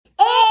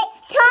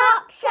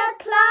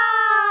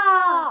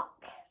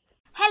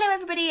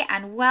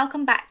and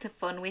welcome back to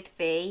Fun with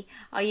Fee.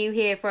 Are you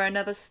here for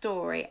another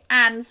story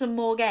and some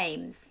more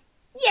games?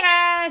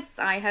 Yes,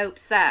 I hope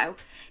so.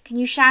 Can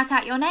you shout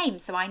out your name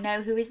so I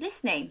know who is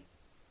listening?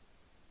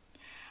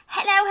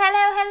 Hello,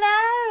 hello,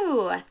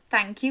 hello.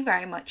 Thank you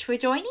very much for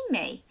joining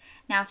me.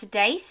 Now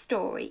today's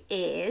story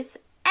is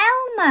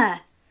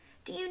Elmer.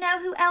 Do you know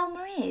who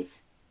Elmer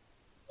is?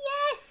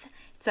 Yes,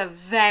 it's a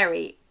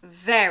very,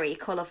 very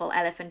colourful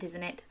elephant,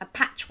 isn't it? A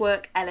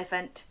patchwork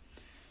elephant.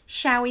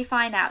 Shall we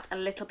find out a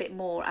little bit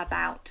more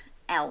about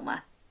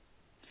Elmer?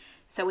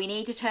 So we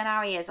need to turn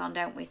our ears on,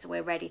 don't we? So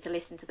we're ready to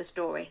listen to the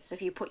story. So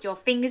if you put your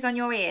fingers on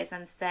your ears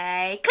and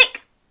say,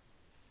 click!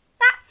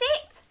 That's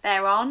it!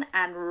 They're on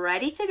and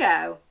ready to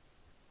go.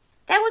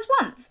 There was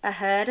once a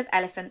herd of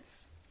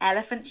elephants.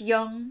 Elephants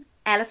young,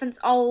 elephants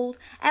old,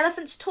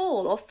 elephants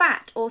tall or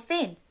fat or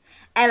thin.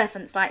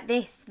 Elephants like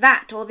this,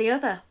 that or the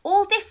other,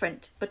 all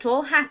different, but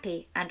all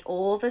happy and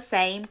all the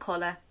same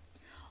colour.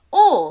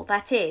 All,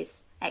 that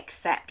is,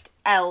 except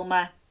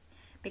Elmer.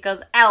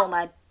 Because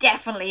Elmer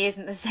definitely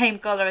isn't the same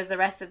colour as the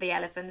rest of the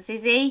elephants,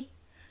 is he?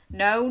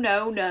 No,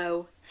 no,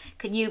 no.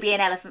 Can you be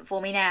an elephant for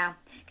me now?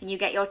 Can you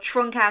get your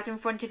trunk out in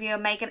front of you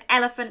and make an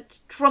elephant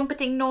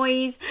trumpeting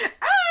noise?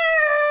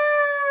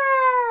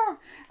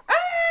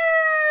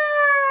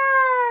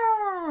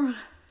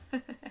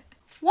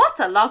 What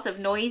a lot of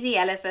noisy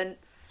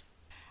elephants.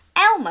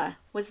 Elmer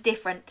was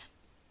different.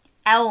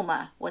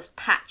 Elmer was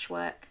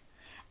patchwork.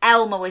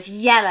 Elmer was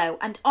yellow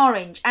and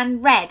orange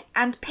and red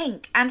and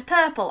pink and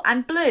purple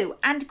and blue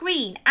and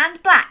green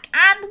and black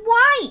and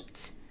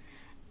white.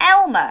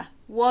 Elmer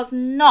was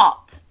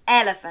not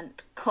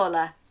elephant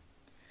colour.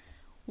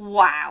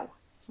 Wow,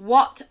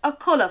 what a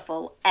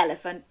colourful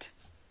elephant.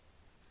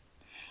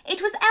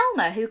 It was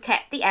Elmer who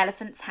kept the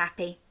elephants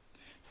happy.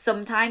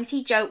 Sometimes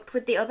he joked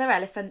with the other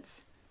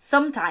elephants.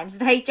 Sometimes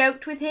they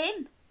joked with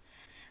him.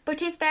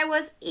 But if there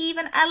was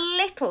even a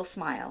little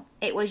smile,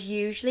 it was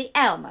usually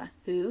Elmer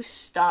who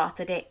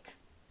started it.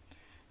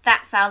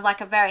 That sounds like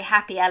a very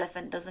happy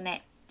elephant, doesn't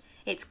it?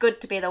 It's good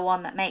to be the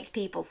one that makes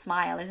people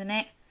smile, isn't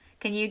it?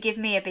 Can you give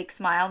me a big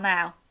smile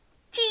now?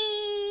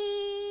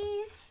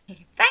 Cheese!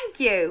 Thank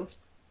you!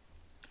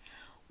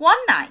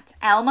 One night,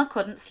 Elmer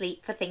couldn't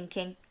sleep for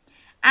thinking.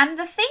 And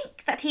the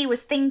think that he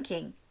was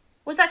thinking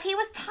was that he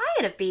was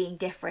tired of being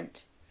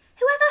different.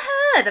 Who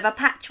ever heard of a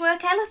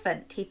patchwork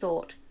elephant, he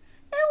thought.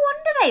 No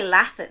wonder they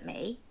laugh at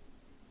me.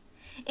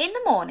 In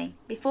the morning,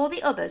 before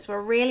the others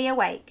were really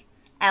awake,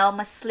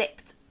 Elmer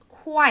slipped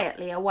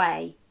quietly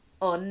away,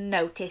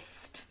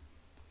 unnoticed.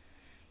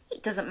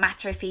 It doesn't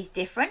matter if he's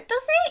different,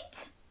 does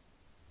it?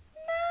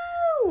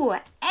 No,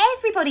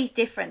 everybody's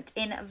different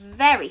in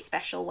very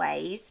special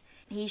ways.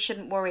 He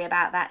shouldn't worry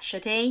about that,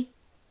 should he?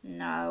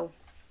 No.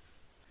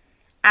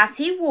 As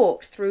he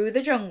walked through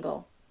the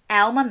jungle,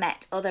 Elmer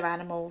met other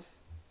animals.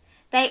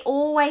 They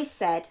always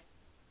said,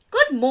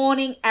 "Good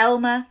morning,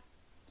 Elmer."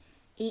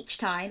 Each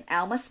time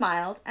Elmer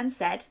smiled and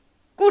said,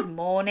 "Good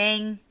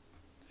morning."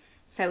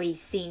 So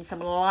he's seen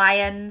some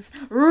lions.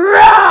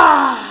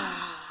 Roar!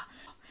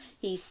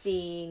 He's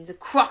seen a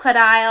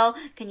crocodile.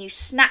 Can you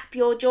snap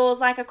your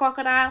jaws like a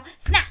crocodile?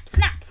 Snap,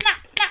 snap,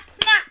 snap, snap,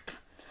 snap.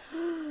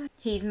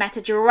 He's met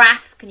a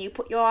giraffe. Can you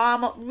put your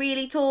arm up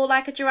really tall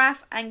like a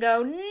giraffe and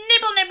go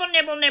nibble, nibble,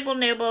 nibble, nibble,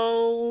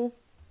 nibble?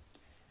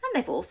 And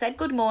they've all said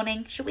good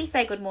morning. Shall we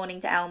say good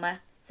morning to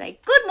Elmer? Say,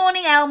 "Good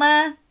morning,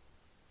 Elmer."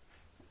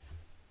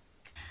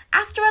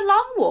 After a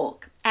long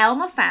walk,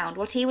 Elmer found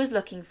what he was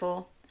looking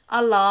for.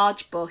 A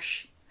large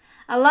bush.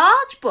 A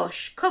large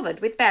bush covered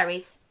with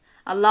berries.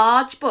 A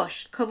large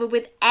bush covered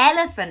with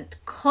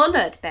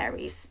elephant-coloured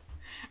berries.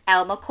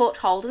 Elmer caught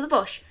hold of the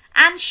bush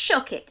and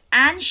shook it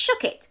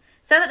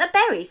so that the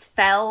berries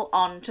fell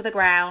onto the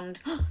ground.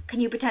 Can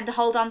you pretend to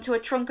hold on to a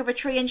trunk of a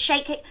tree and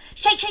shake it?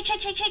 Shake, shake,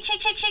 shake, shake, shake,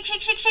 shake, shake, shake,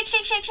 shake, shake,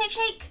 shake, shake, shake,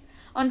 shake,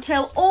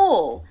 until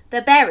all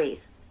the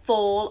berries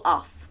fall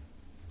off.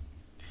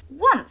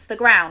 Once the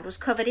ground was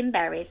covered in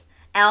berries,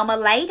 Elmer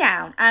lay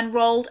down and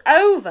rolled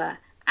over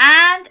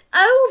and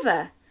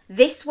over,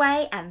 this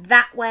way and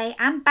that way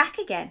and back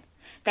again.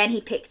 Then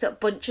he picked up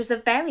bunches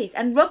of berries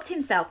and rubbed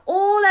himself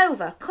all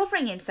over,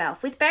 covering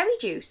himself with berry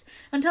juice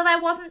until there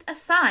wasn't a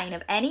sign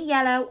of any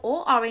yellow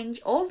or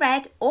orange or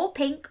red or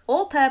pink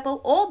or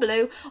purple or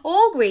blue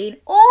or green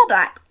or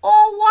black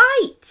or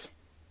white.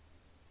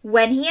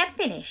 When he had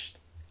finished,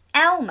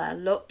 Elmer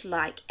looked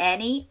like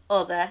any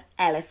other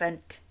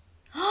elephant.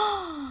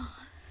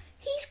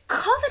 He's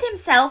covered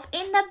himself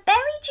in the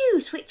berry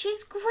juice, which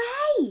is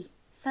grey.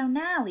 So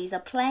now he's a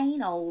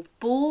plain old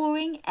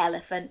boring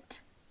elephant.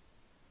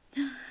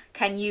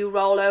 Can you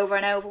roll over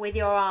and over with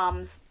your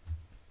arms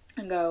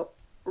and go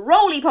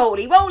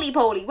roly-poly,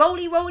 roly-poly,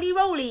 roly-roly,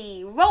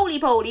 roly,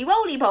 roly-poly,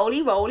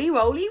 roly-poly,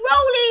 roly-roly,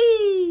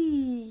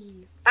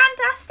 roly?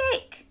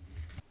 Fantastic!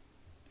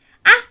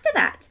 After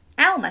that,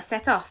 Elmer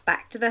set off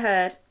back to the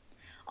herd.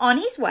 On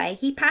his way,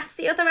 he passed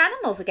the other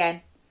animals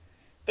again.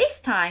 This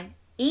time,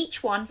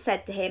 each one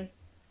said to him,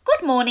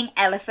 "Good morning,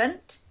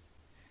 elephant."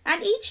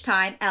 And each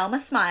time Elmer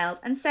smiled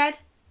and said,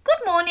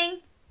 "Good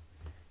morning,"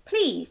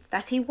 pleased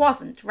that he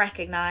wasn't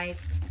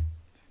recognised.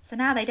 So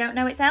now they don't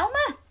know it's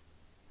Elmer.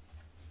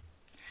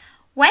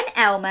 When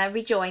Elmer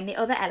rejoined the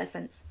other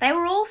elephants, they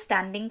were all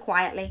standing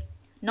quietly.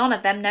 None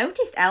of them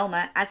noticed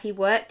Elmer as he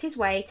worked his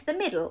way to the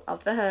middle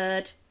of the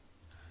herd.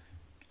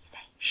 He said,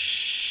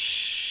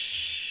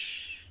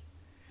 "Shh!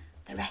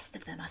 The rest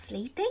of them are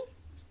sleeping."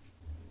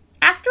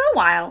 After a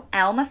while,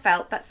 Elmer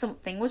felt that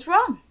something was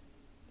wrong.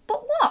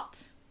 But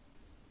what?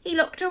 He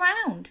looked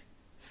around.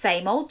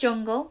 Same old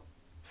jungle,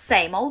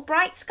 same old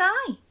bright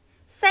sky,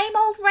 same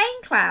old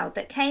rain cloud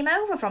that came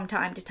over from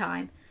time to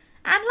time,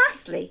 and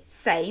lastly,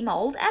 same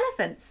old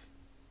elephants.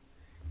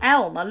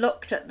 Elmer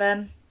looked at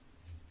them.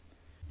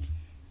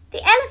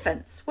 The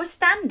elephants were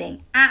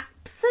standing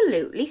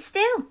absolutely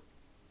still.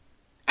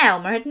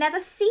 Elmer had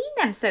never seen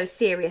them so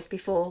serious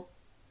before.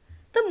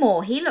 The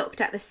more he looked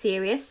at the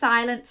serious,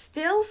 silent,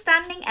 still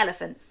standing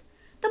elephants,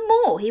 the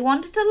more he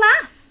wanted to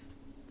laugh.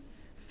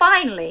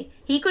 Finally,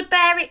 he could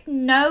bear it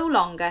no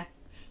longer.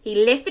 He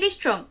lifted his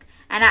trunk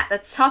and at the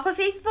top of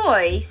his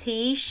voice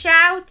he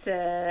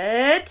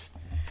shouted,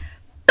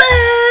 "Boo!"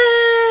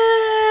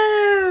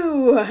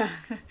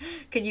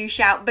 Can you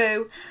shout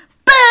boo?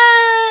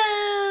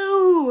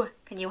 Boo!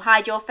 Can you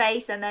hide your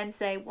face and then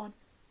say 1,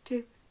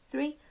 2,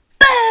 3,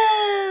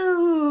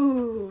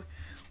 boo?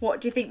 What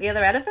do you think the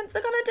other elephants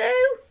are going to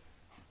do?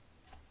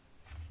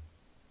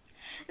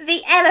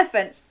 The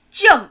elephants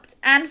jumped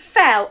and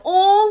fell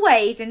all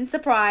ways in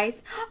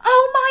surprise.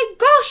 "Oh my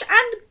gosh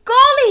and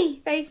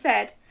golly," they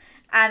said,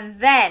 and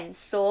then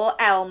saw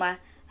Elmer,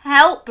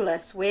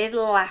 helpless with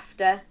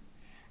laughter.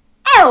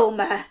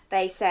 "Elmer,"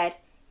 they said.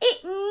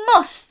 "It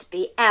must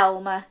be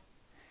Elmer."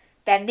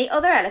 Then the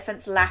other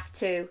elephants laughed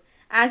too,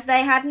 as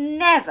they had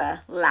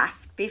never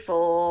laughed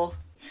before.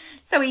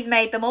 So he's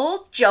made them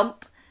all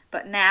jump,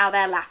 but now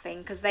they're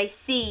laughing because they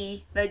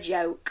see the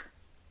joke.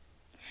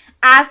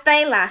 As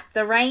they laughed,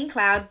 the rain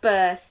cloud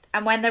burst,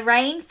 and when the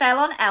rain fell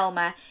on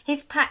Elmer,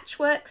 his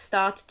patchwork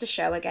started to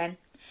show again.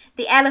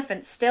 The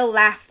elephants still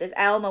laughed as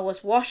Elmer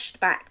was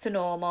washed back to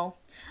normal.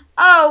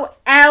 "Oh,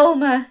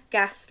 Elmer,"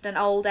 gasped an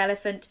old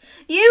elephant,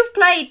 "you've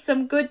played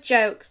some good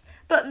jokes,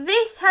 but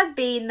this has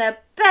been the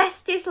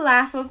bestest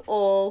laugh of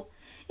all.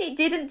 It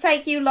didn't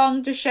take you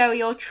long to show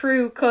your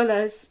true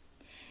colours."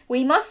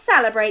 "We must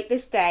celebrate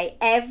this day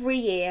every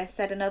year,"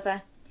 said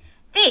another.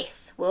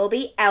 "This will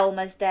be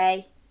Elmer's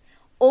Day.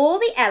 All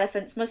the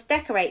elephants must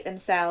decorate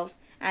themselves,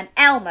 and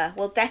Elmer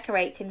will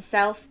decorate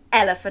himself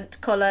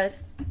elephant-coloured."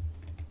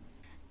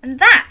 And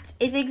that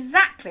is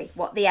exactly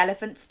what the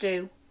elephants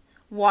do.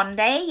 One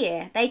day a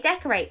year they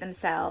decorate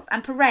themselves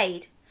and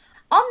parade.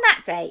 On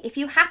that day, if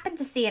you happen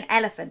to see an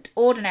elephant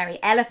ordinary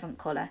elephant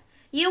colour,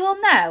 you will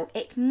know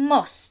it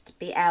must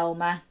be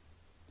Elmer.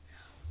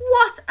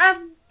 What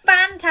a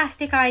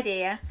fantastic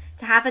idea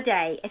to have a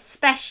day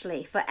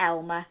especially for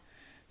Elmer.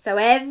 So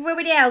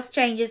everybody else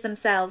changes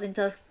themselves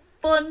into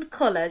fun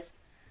colours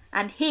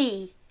and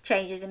he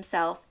changes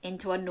himself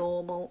into a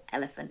normal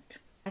elephant.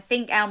 I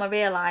think Elmer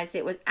realised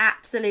it was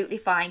absolutely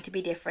fine to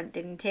be different,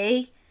 didn't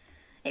he?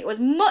 It was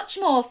much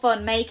more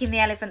fun making the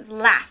elephants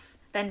laugh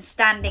than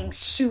standing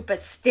super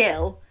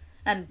still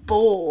and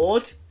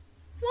bored,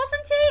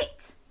 wasn't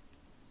it?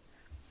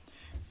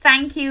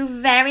 Thank you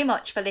very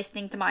much for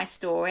listening to my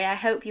story. I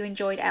hope you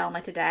enjoyed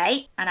Elmer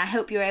today, and I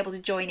hope you're able to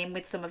join in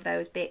with some of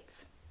those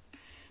bits.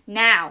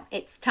 Now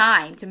it's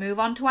time to move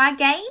on to our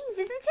games,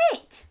 isn't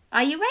it?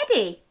 Are you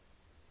ready?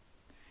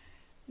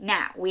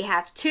 Now we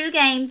have 2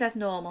 games as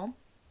normal.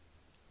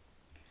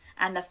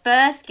 And the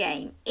first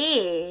game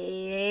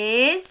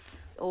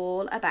is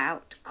all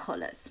about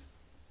colours.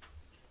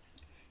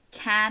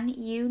 Can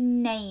you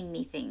name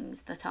me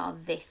things that are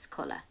this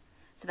colour?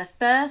 So the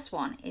first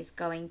one is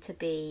going to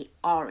be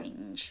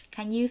orange.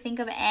 Can you think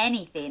of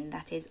anything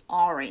that is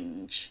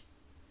orange?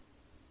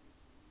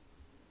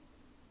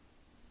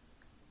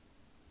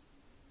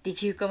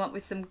 Did you come up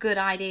with some good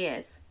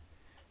ideas?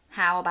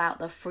 How about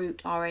the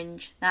fruit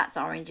orange? That's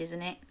orange,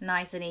 isn't it?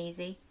 Nice and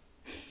easy.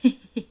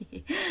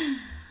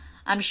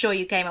 I'm sure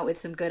you came up with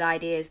some good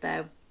ideas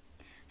though.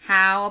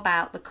 How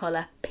about the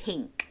colour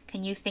pink?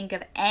 Can you think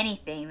of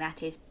anything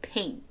that is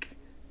pink?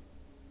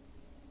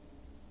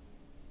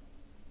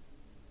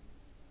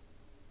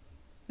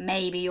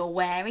 Maybe you're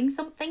wearing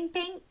something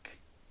pink?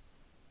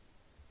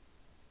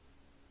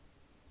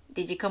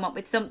 Did you come up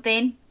with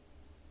something?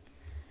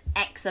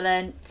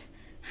 Excellent.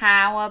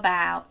 How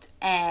about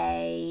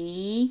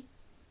a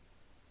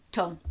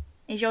tongue?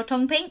 Is your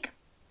tongue pink?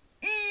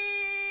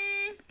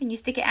 Can you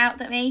stick it out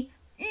at me?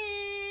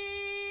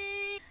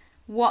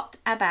 What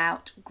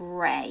about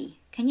grey?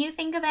 Can you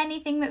think of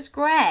anything that's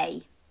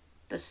grey?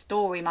 The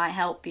story might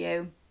help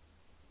you.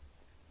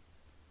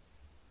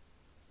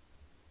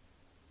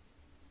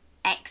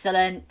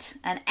 Excellent.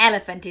 An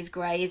elephant is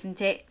grey, isn't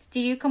it?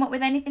 Did you come up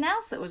with anything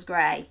else that was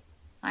grey?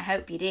 I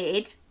hope you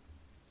did.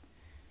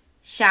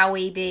 Shall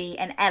we be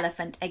an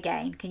elephant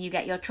again? Can you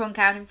get your trunk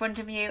out in front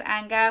of you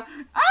and go,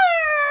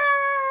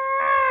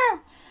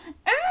 "Arr!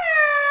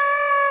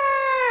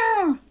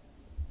 Arr!"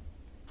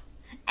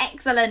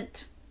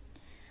 Excellent.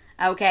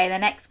 Okay, the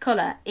next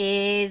colour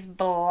is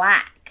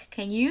black.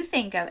 Can you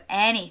think of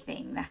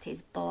anything that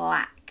is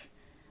black?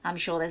 I'm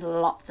sure there's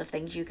lots of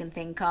things you can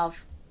think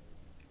of.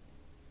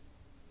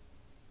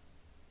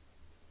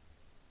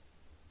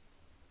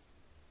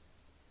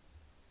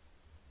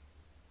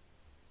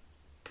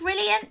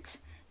 Brilliant.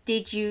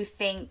 Did you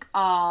think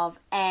of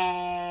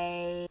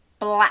a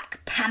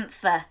Black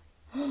Panther?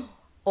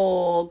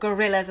 Or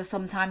gorillas are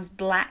sometimes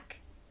black?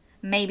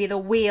 Maybe the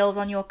wheels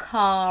on your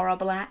car are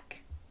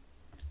black?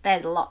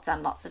 There's lots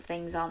and lots of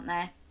things, aren't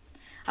there?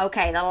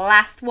 Okay, the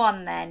last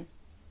one then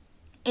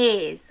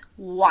is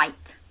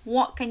white.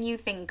 What can you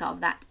think of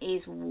that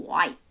is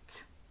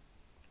white?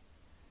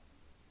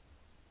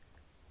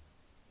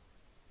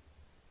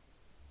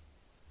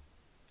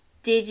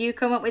 Did you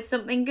come up with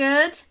something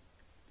good?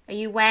 Are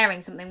you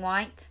wearing something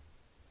white?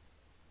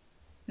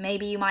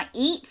 Maybe you might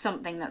eat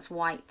something that's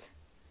white.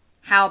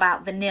 How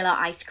about vanilla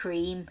ice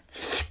cream?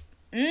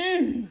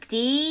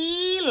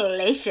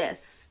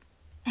 Delicious.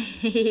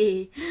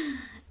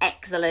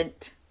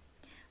 Excellent.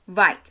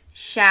 Right,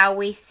 shall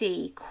we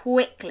see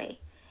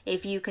quickly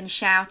if you can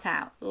shout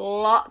out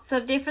lots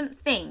of different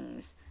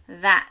things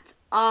that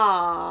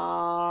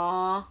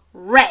are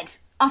red?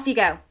 Off you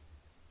go.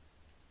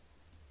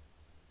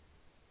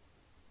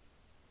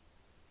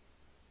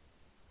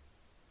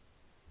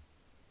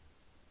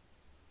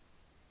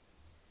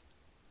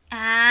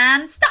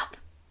 And stop.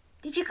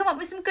 Did you come up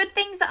with some good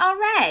things that are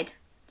red?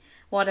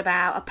 What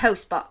about a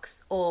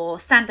postbox or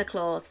Santa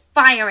Claus,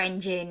 fire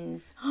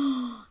engines?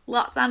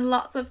 Lots and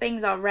lots of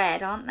things are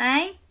red, aren't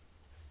they?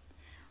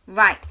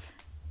 Right,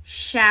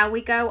 shall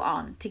we go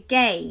on to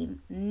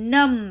game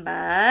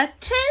number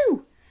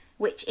 2,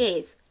 which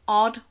is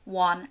odd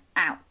one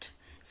out.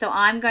 So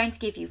I'm going to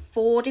give you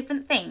 4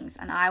 different things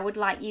and I would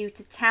like you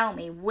to tell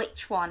me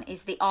which one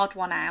is the odd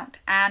one out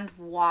and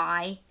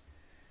why.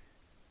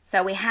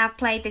 So we have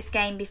played this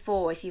game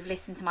before if you've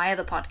listened to my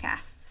other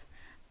podcasts,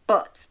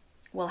 but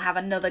we'll have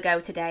another go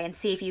today and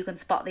see if you can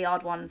spot the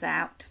odd ones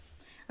out.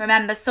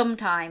 Remember,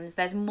 sometimes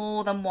there's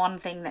more than one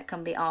thing that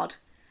can be odd,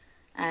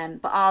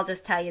 but I'll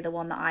just tell you the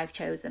one that I've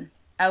chosen.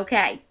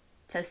 Okay,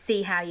 so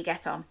see how you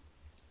get on.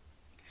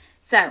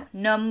 So,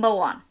 number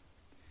 1.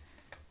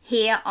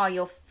 Here are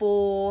your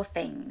 4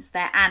 things.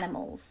 They're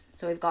animals.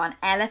 So we've got an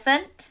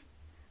elephant,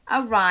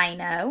 a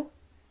rhino,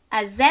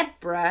 a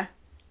zebra,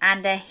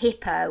 and a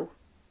hippo.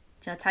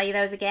 Shall I tell you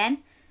those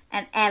again?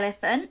 An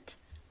elephant,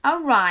 a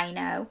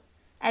rhino,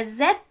 a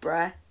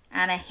zebra,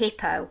 and a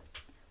hippo.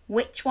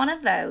 Which one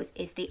of those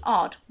is the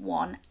odd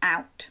one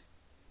out?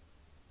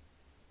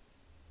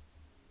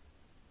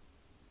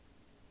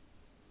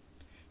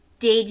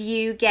 Did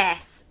you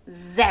guess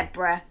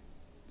zebra?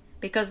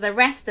 Because the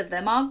rest of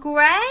them are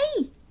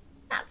grey.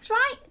 That's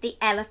right. The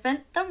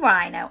elephant, the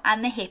rhino,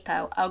 and the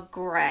hippo are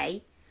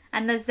grey.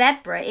 And the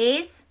zebra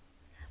is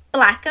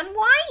black and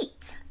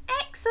white.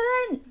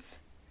 Excellent.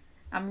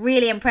 I'm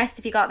really impressed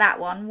if you got that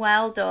one.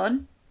 Well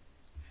done.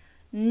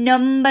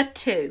 Number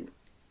 2.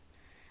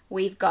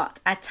 We've got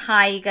a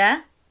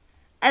tiger,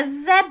 a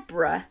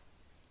zebra,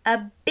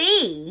 a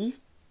bee,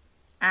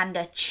 and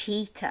a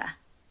cheetah.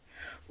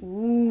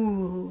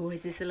 Ooh,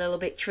 is this a little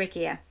bit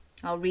trickier?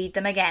 I'll read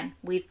them again.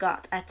 We've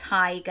got a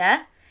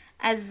tiger,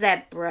 a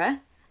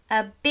zebra,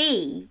 a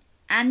bee,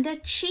 and a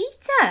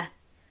cheetah.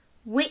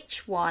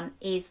 Which one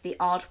is the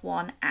odd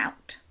one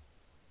out?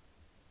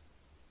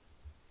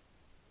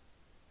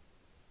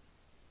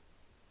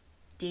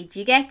 Did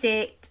you get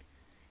it?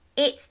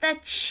 It's the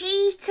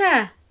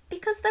cheetah,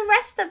 because the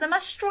rest of them are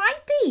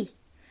stripy.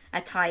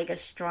 A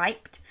tiger's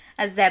striped,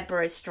 a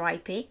zebra is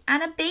stripy,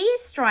 and a bee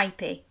is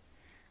stripy.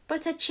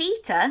 But a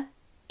cheetah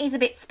is a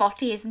bit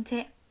spotty, isn't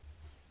it?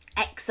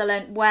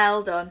 Excellent,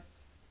 well done.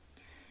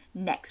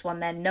 Next one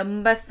then,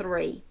 number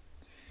 3.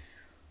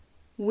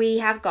 We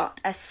have got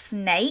a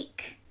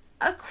snake,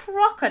 a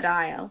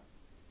crocodile,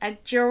 a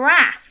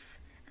giraffe,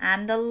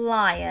 and a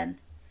lion.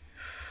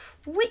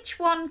 Which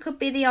one could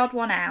be the odd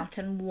one out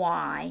and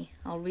why?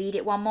 I'll read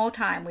it one more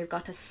time. We've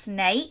got a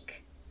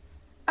snake,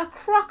 a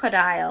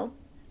crocodile,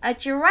 a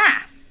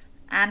giraffe,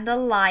 and a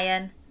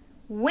lion.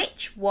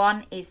 Which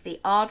one is the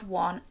odd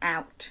one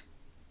out?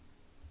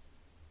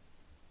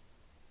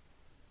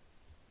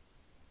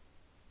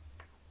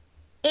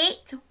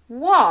 It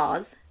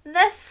was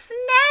the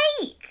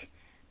snake,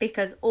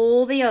 because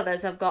all the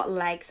others have got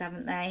legs,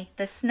 haven't they?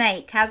 The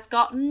snake has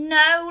got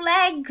no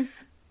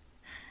legs.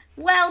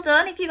 Well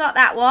done if you got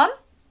that one.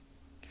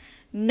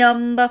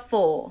 Number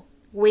 4.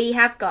 We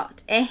have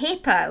got a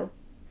hippo,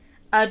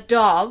 a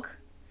dog,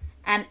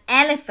 an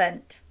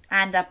elephant,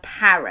 and a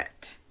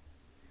parrot.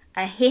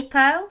 A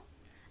hippo,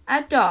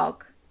 a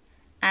dog,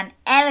 an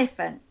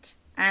elephant,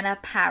 and a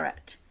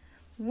parrot.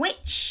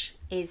 Which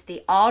is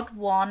the odd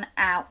one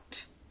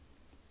out?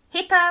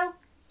 Hippo,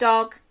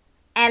 dog,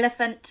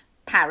 elephant,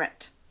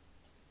 parrot.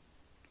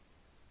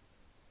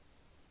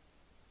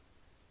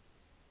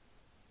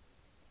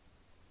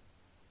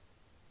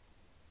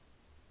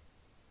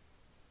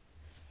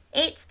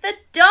 It's the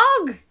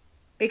dog,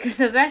 because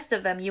the rest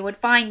of them you would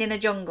find in a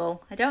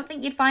jungle. I don't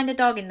think you'd find a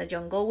dog in the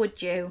jungle,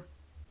 would you?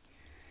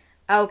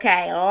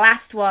 Okay,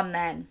 last one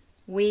then.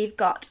 We've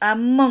got a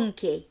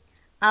monkey,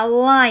 a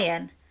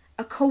lion,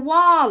 a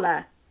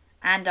koala,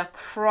 and a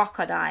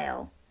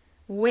crocodile.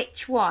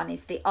 Which one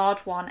is the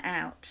odd one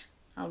out?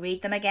 I'll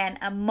read them again.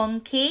 A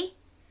monkey,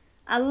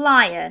 a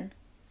lion,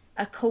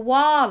 a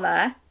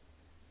koala,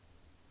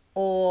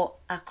 or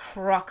a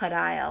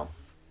crocodile?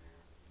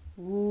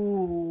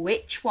 Ooh,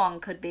 which one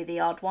could be the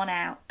odd one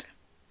out?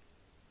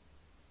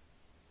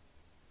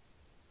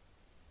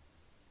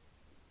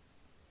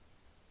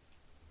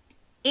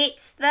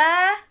 It's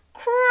the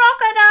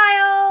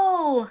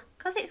crocodile,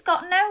 because it's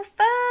got no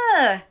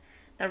fur.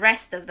 The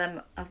rest of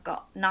them have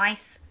got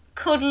nice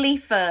cuddly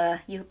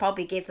fur. You could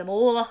probably give them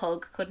all a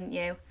hug, couldn't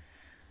you?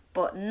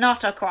 But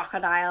not a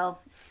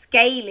crocodile.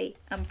 Scaly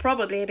and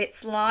probably a bit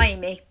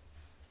slimy.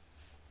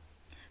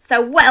 So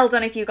well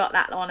done if you got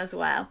that one as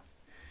well.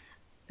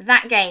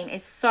 That game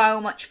is so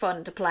much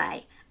fun to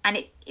play, and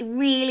it's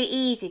really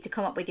easy to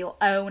come up with your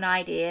own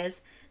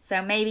ideas.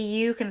 So maybe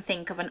you can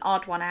think of an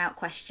odd one out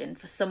question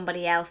for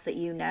somebody else that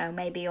you know,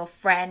 maybe your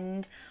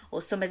friend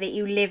or somebody that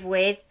you live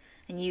with,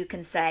 and you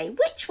can say,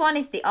 which one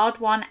is the odd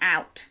one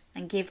out?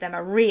 And give them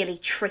a really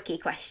tricky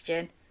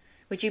question.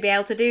 Would you be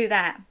able to do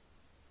that?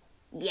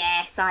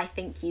 Yes, I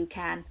think you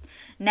can.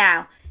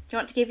 Now, do you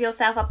want to give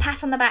yourself a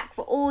pat on the back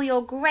for all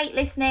your great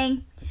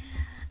listening?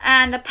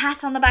 And a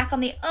pat on the back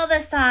on the other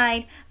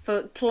side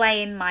for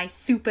playing my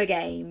super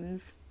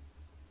games.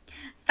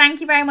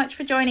 Thank you very much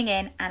for joining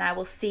in, and I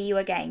will see you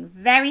again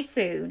very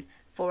soon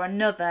for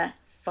another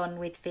Fun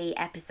with Fee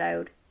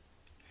episode.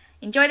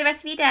 Enjoy the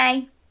rest of your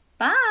day.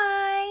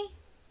 Bye.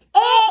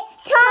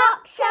 It's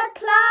Tops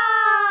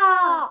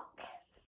o'clock.